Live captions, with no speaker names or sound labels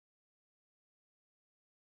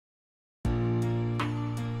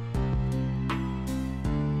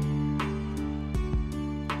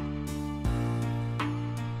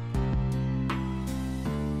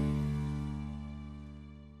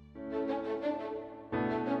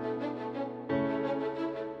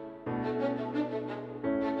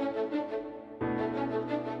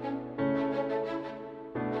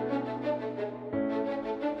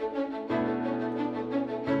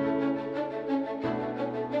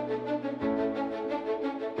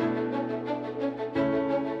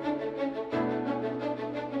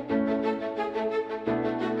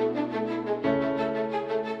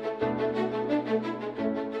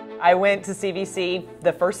I went to CVC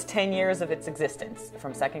the first 10 years of its existence,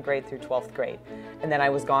 from 2nd grade through 12th grade. And then I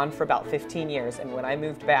was gone for about 15 years. And when I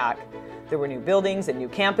moved back, there were new buildings and new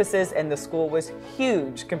campuses, and the school was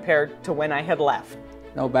huge compared to when I had left.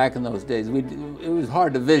 No, back in those days, it was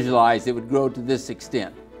hard to visualize it would grow to this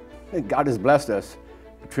extent. God has blessed us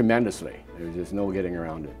tremendously. There's just no getting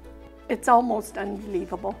around it. It's almost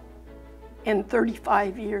unbelievable in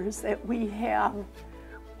 35 years that we have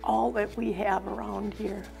all that we have around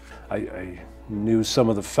here. I knew some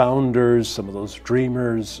of the founders, some of those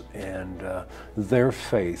dreamers, and their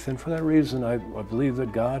faith. And for that reason, I believe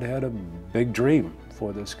that God had a big dream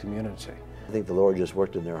for this community. I think the Lord just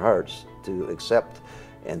worked in their hearts to accept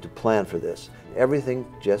and to plan for this. Everything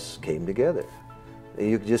just came together.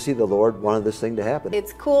 You could just see the Lord wanted this thing to happen.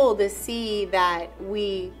 It's cool to see that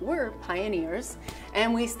we were pioneers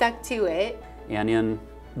and we stuck to it. And in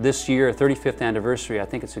this year, 35th anniversary, I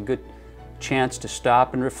think it's a good chance to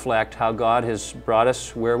stop and reflect how God has brought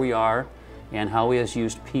us where we are and how He has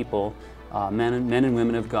used people, men and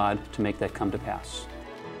women of God, to make that come to pass.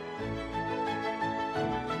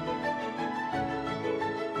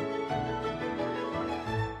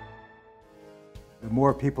 The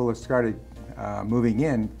more people that started moving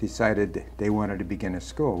in decided they wanted to begin a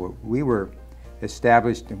school. We were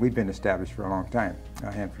established, and we've been established for a long time,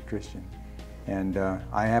 Hanford Christian. And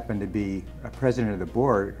I happened to be a president of the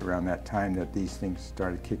board around that time that these things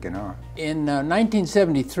started kicking off. In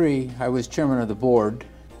 1973, I was chairman of the board.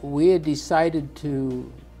 We had decided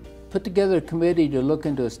to put together a committee to look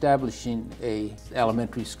into establishing an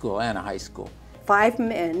elementary school and a high school. 5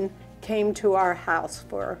 men came to our house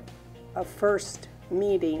for a first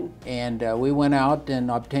meeting. And we went out and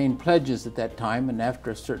obtained pledges at that time, and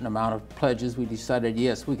after a certain amount of pledges, we decided,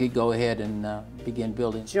 yes, we could go ahead and begin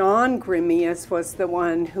building. John Grimius was the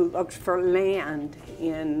one who looked for land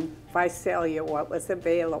in Visalia, what was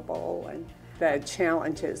available, and the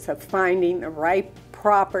challenges of finding the right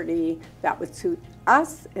property that would suit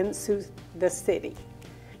us and suit the city.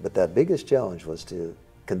 But that biggest challenge was to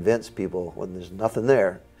convince people when there's nothing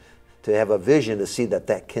there, to have a vision to see that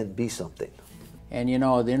that can be something. And you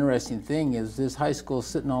know, the interesting thing is this high school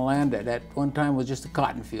sitting on land that at one time was just a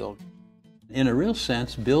cotton field. In a real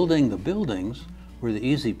sense, building the buildings were the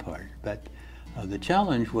easy part, but the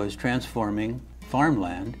challenge was transforming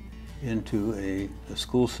farmland into a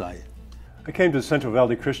school site. I came to Central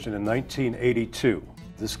Valley Christian in 1982.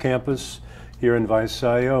 This campus here in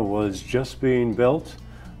Visalia was just being built.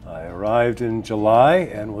 I arrived in July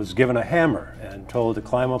and was given a hammer and told to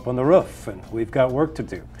climb up on the roof, and we've got work to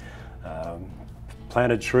do.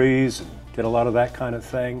 Planted trees and did a lot of that kind of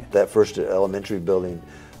thing. That first elementary building,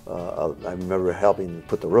 I remember helping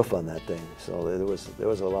put the roof on that thing, so there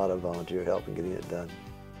was a lot of volunteer help in getting it done.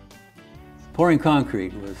 Pouring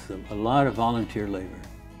concrete was a lot of volunteer labor.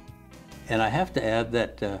 And I have to add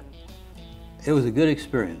that it was a good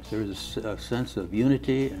experience. There was a sense of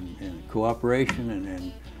unity and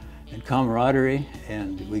cooperation and camaraderie,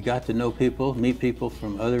 and we got to know people, meet people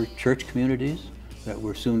from other church communities that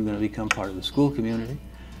were soon going to become part of the school community.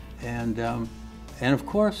 And of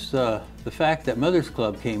course, the fact that Mother's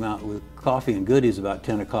Club came out with coffee and goodies about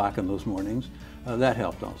 10 o'clock in those mornings, that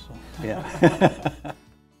helped also, yeah.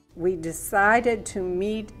 We decided to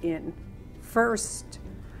meet in First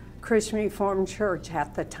Christian Reformed Church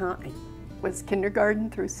at the time. It was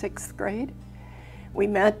kindergarten through 6th grade. We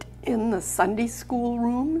met in the Sunday school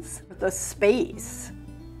rooms. The space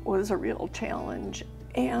was a real challenge,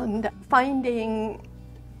 and finding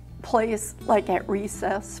place like at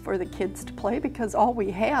recess for the kids to play, because all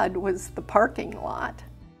we had was the parking lot.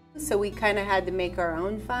 So we kind of had to make our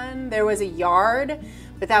own fun. There was a yard,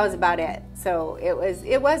 but that was about it. So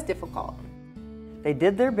it was difficult. They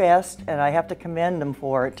did their best, and I have to commend them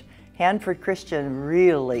for it. Hanford Christian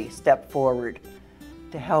really stepped forward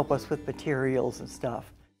to help us with materials and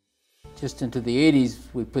stuff. Just into the 80s,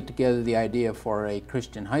 we put together the idea for a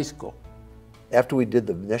Christian high school. After we did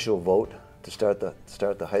the initial vote to start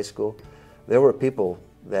the high school, there were people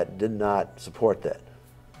that did not support that.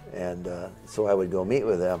 And so I would go meet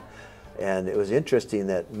with them, and it was interesting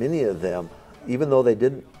that many of them, even though they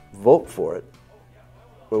didn't vote for it,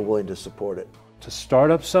 were willing to support it. To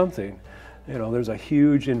start up something, you know, there's a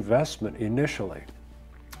huge investment initially.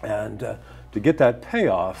 And to get that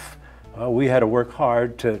payoff, we had to work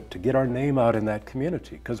hard to get our name out in that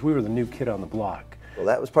community, because we were the new kid on the block. Well,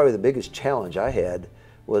 that was probably the biggest challenge I had,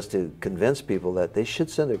 was to convince people that they should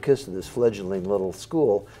send their kids to this fledgling little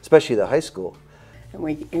school, especially the high school. And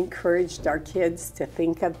we encouraged our kids to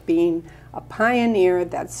think of being a pioneer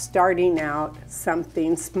that's starting out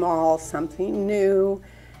something small, something new,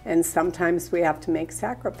 And sometimes we have to make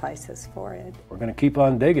sacrifices for it. We're going to keep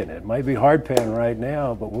on digging. It might be hard pan right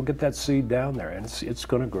now, but we'll get that seed down there, and it's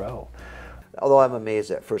going to grow. Although I'm amazed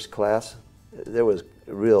at first class, there was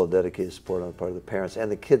real dedicated support on the part of the parents,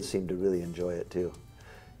 and the kids seemed to really enjoy it too,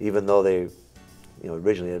 even though they,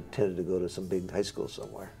 originally intended to go to some big high school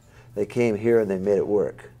somewhere. They came here and they made it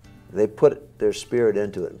work. They put their spirit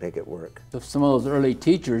into it and make it work. So some of those early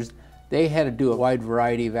teachers, they had to do a wide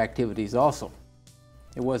variety of activities also.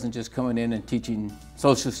 It wasn't just coming in and teaching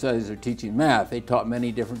social studies or teaching math. They taught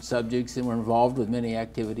many different subjects and were involved with many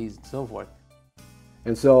activities and so forth.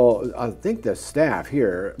 And so I think the staff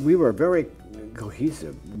here, we were very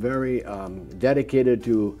cohesive, very dedicated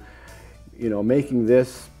to, making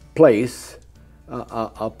this place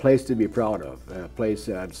a place to be proud of, a place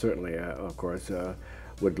that certainly, of course,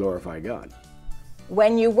 would glorify God.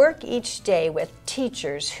 When you work each day with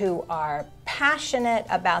teachers who are passionate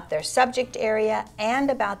about their subject area and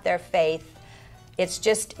about their faith, it's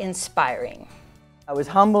just inspiring. I was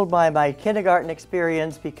humbled by my kindergarten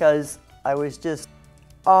experience because I was just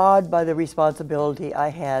awed by the responsibility I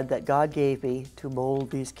had that God gave me to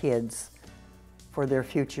mold these kids for their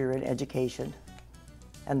future in education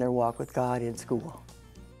and their walk with God in school.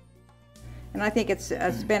 And I think it's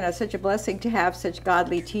been such a blessing to have such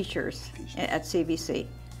godly teachers at CVC,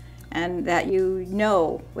 and that you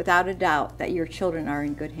know without a doubt that your children are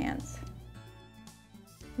in good hands.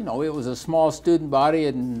 It was a small student body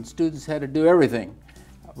and students had to do everything.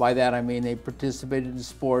 By that I mean they participated in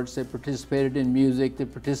sports, they participated in music, they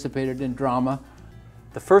participated in drama.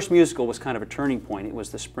 The first musical was kind of a turning point. It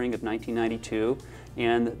was the spring of 1992,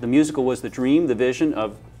 and the musical was the dream, the vision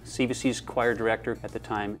of CVC's choir director at the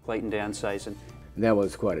time, Clayton Dansizen. That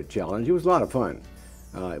was quite a challenge. It was a lot of fun.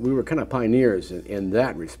 We were kind of pioneers in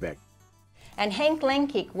that respect. And Hank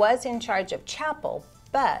Lenkeek was in charge of chapel,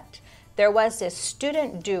 but there was this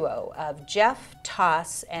student duo of Jeff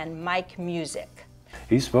Toss and Mike Music.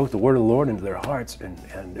 He spoke the word of the Lord into their hearts,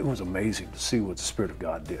 and it was amazing to see what the Spirit of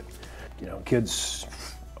God did. Kids'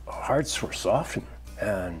 hearts were softened,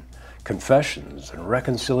 and confessions and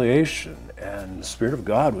reconciliation, and the Spirit of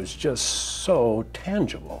God was just so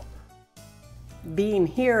tangible. Being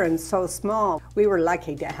here and so small, we were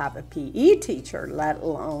lucky to have a PE teacher, let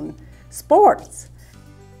alone sports.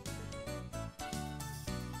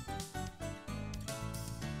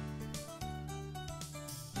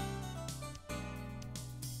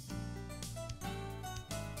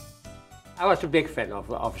 I was a big fan of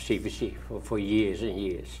CVC for years and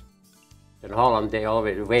years. In Holland, they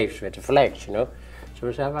always wave with the flags, So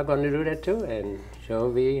we said, we're going to do that too. And so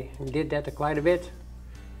we did that quite a bit.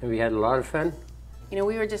 And we had a lot of fun. We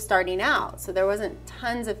were just starting out, so there wasn't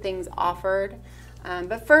tons of things offered.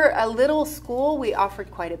 But for a little school, we offered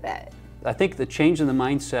quite a bit. I think the change in the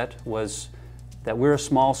mindset was that we're a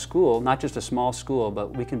small school, not just a small school,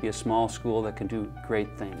 but we can be a small school that can do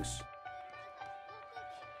great things.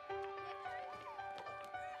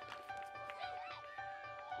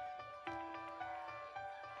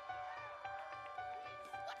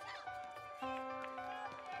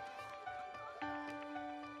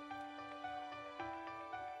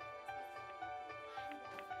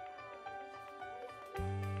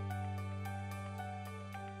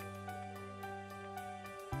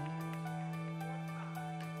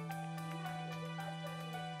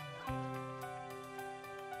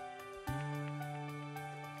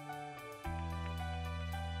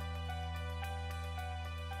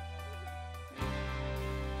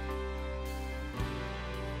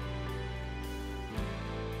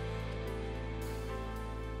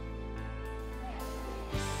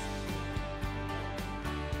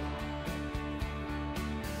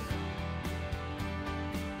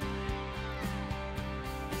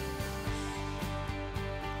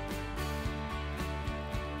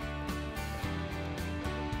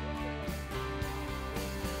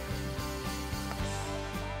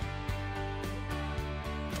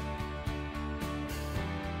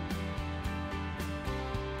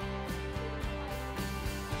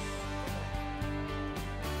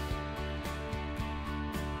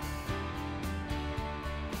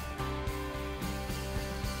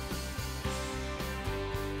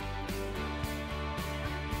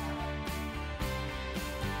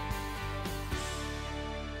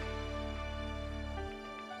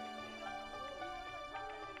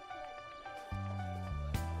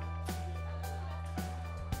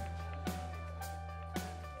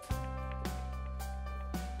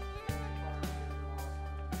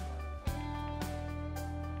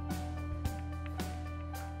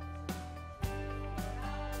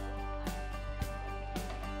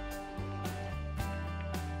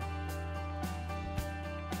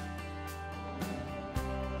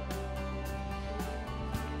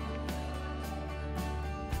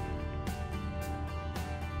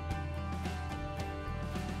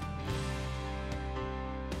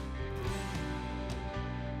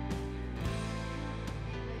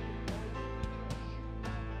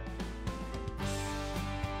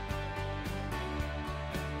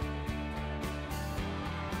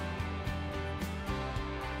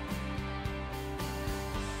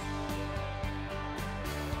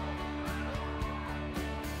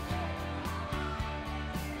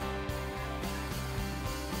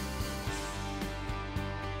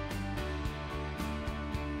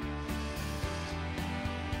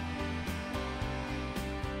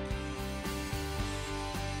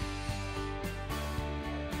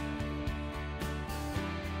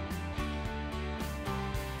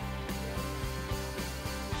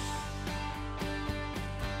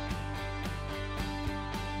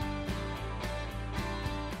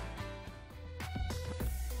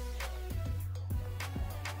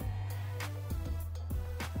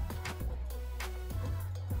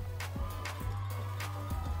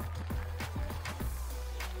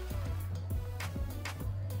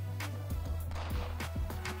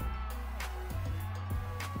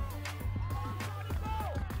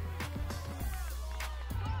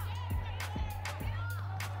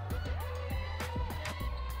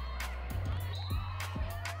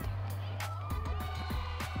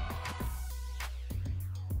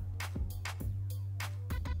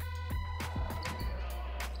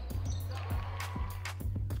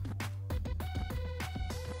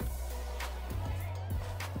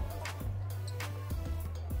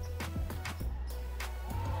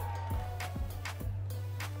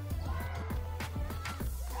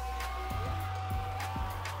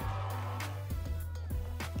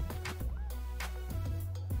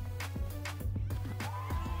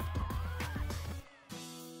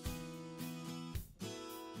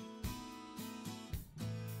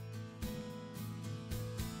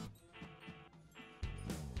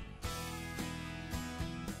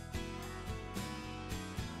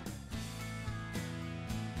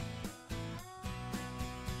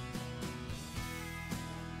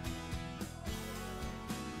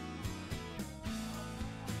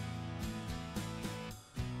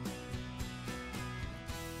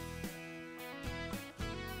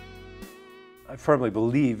 I firmly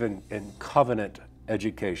believe in covenant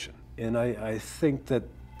education. And I think that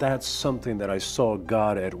that's something that I saw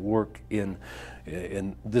God at work in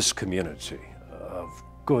this community of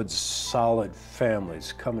good, solid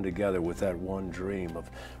families coming together with that one dream of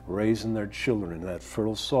raising their children in that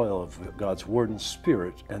fertile soil of God's Word and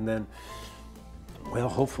Spirit, and then, well,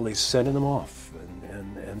 hopefully sending them off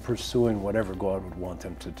and pursuing whatever God would want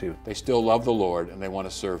them to do. They still love the Lord and they want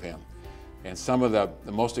to serve Him. And some of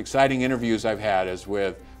the most exciting interviews I've had is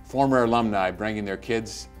with former alumni bringing their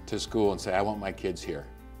kids to school and say, I want my kids here.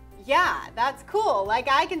 Yeah, that's cool. Like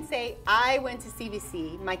I can say I went to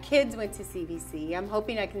CVC, my kids went to CVC. I'm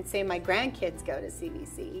hoping I can say my grandkids go to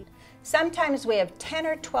CVC. Sometimes we have 10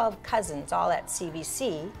 or 12 cousins all at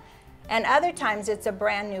CVC, and other times it's a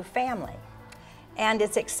brand new family. And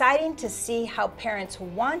it's exciting to see how parents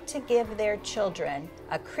want to give their children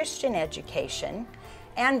a Christian education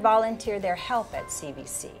and volunteer their help at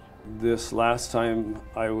CVC. This last time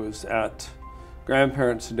I was at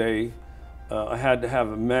Grandparents' Day, I had to have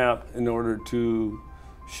a map in order to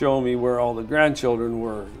show me where all the grandchildren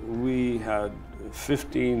were. We had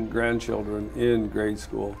 15 grandchildren in grade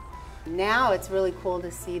school. Now it's really cool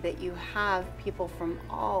to see that you have people from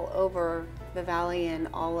all over the valley and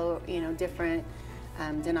all over, different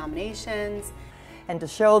denominations. And to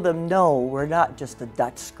show them, no, we're not just a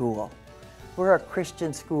Dutch school. We're a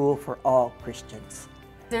Christian school for all Christians.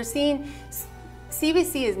 They're seeing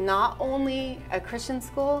CVC is not only a Christian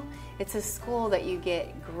school, it's a school that you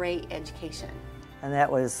get great education. And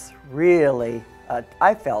that was really,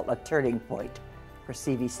 I felt, a turning point for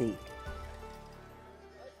CVC.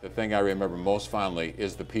 The thing I remember most fondly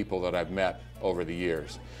is the people that I've met over the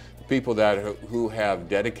years. The people who have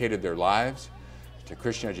dedicated their lives to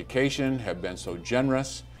Christian education, have been so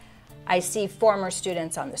generous. I see former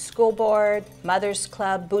students on the school board, Mothers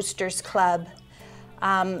Club, Boosters Club.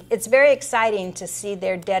 It's very exciting to see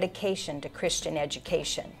their dedication to Christian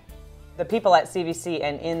education. The people at CVC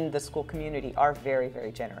and in the school community are very,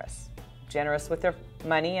 very generous. Generous with their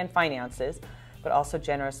money and finances, but also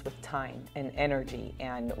generous with time and energy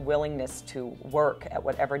and willingness to work at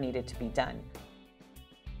whatever needed to be done.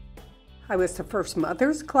 I was the first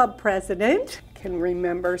Mothers Club president. Can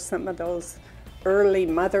remember some of those early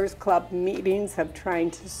Mothers Club meetings of trying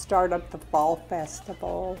to start up the fall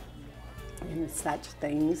festival and such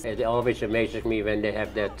things. It always amazes me when they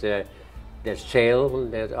have that sale,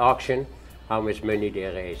 that auction, how much money they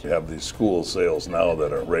raise. We have these school sales now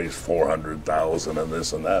that are raised $400,000 and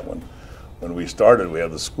this and that. When we started, we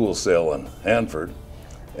had the school sale in Hanford,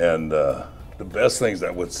 and the best things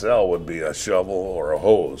that would sell would be a shovel or a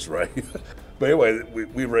hose, right? But anyway,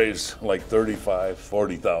 we raised like $35,000,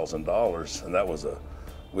 $40,000, and that was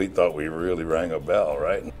we thought we really rang a bell,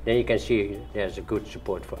 right? Then you can see there's a good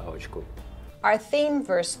support for our school. Our theme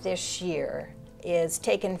verse this year is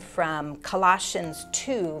taken from Colossians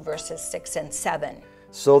 2, verses 6 and 7.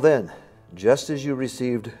 So then, just as you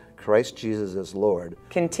received Christ Jesus as Lord,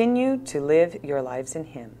 continue to live your lives in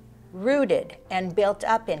Him, rooted and built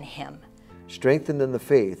up in Him, strengthened in the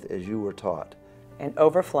faith as you were taught, and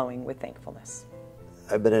overflowing with thankfulness.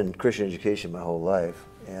 I've been in Christian education my whole life,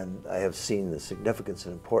 and I have seen the significance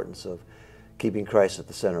and importance of keeping Christ at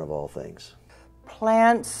the center of all things.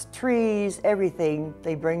 Plants, trees, everything,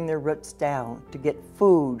 they bring their roots down to get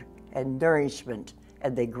food and nourishment,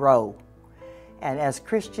 and they grow. And as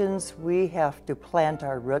Christians, we have to plant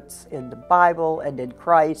our roots in the Bible and in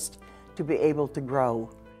Christ to be able to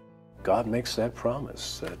grow. God makes that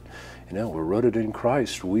promise that, we're rooted in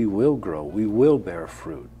Christ, we will grow, we will bear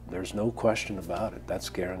fruit. There's no question about it, that's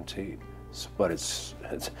guaranteed. But it's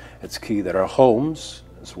key that our homes,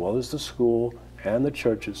 as well as the school and the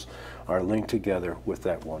churches, are linked together with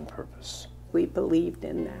that one purpose. We believed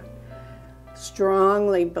in that.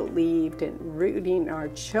 Strongly believed in rooting our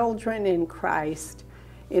children in Christ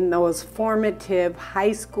in those formative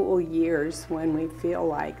high school years when we feel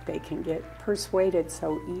like they can get persuaded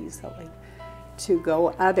so easily to go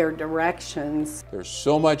other directions. There's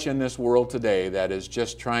so much in this world today that is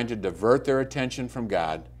just trying to divert their attention from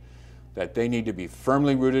God, that they need to be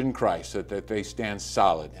firmly rooted in Christ, so that they stand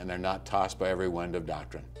solid and they're not tossed by every wind of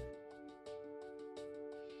doctrine.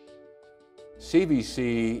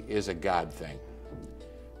 CVC is a God thing.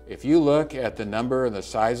 If you look at the number and the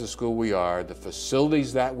size of school we are, the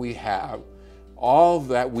facilities that we have, all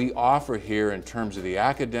that we offer here in terms of the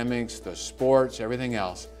academics, the sports, everything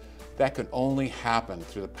else, that could only happen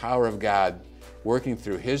through the power of God working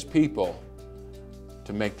through His people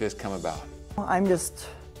to make this come about. I'm just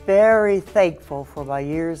very thankful for my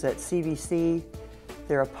years at CVC.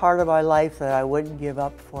 They're a part of my life that I wouldn't give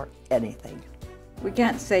up for anything. We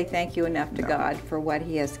can't say thank you enough to God for what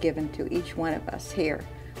He has given to each one of us here,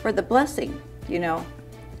 for the blessing, you know,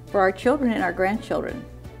 for our children and our grandchildren,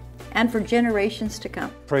 and for generations to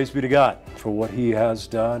come. Praise be to God for what He has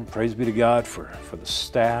done. Praise be to God for the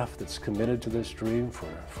staff that's committed to this dream,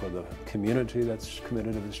 for the community that's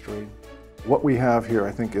committed to this dream. What we have here,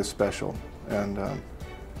 I think, is special, and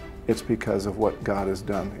it's because of what God has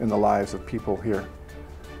done in the lives of people here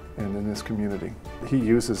and in this community. He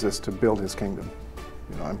uses this to build His kingdom.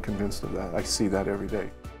 You know, I'm convinced of that. I see that every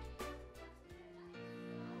day.